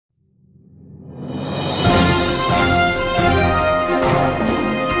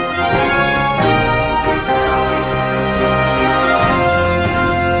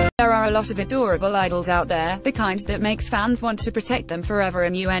lot of adorable idols out there, the kind that makes fans want to protect them forever,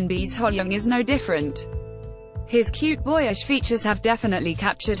 and UNB's Young is no different. His cute boyish features have definitely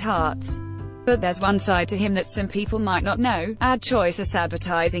captured hearts. But there's one side to him that some people might not know. Ad choice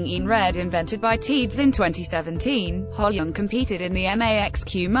advertising in red invented by Teeds in 2017, Young competed in the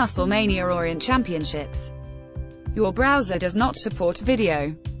MAXQ Musclemania Orient Championships. Your browser does not support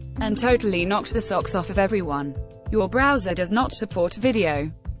video. And totally knocked the socks off of everyone. Your browser does not support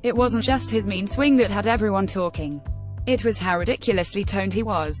video. It wasn't just his mean swing that had everyone talking. It was how ridiculously toned he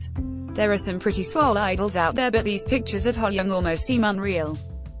was. There are some pretty swole idols out there, but these pictures of Young almost seem unreal.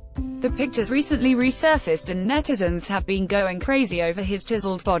 The pictures recently resurfaced and netizens have been going crazy over his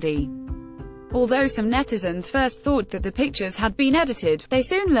chiseled body. Although some netizens first thought that the pictures had been edited, they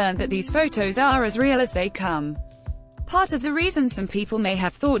soon learned that these photos are as real as they come. Part of the reason some people may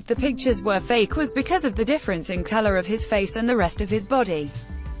have thought the pictures were fake was because of the difference in color of his face and the rest of his body.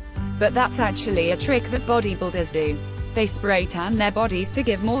 But that's actually a trick that bodybuilders do. They spray tan their bodies to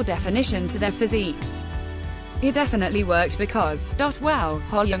give more definition to their physiques. It definitely worked because, wow,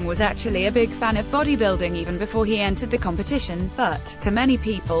 Young was actually a big fan of bodybuilding even before he entered the competition, but, to many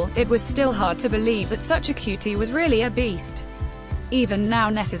people, it was still hard to believe that such a cutie was really a beast. Even now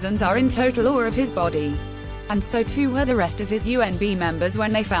netizens are in total awe of his body. And so too were the rest of his UNB members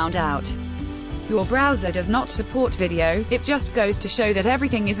when they found out. Your browser does not support video, it just goes to show that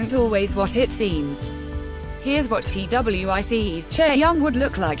everything isn't always what it seems. Here's what TWICE's Young would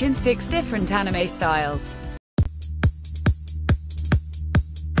look like in 6 different anime styles.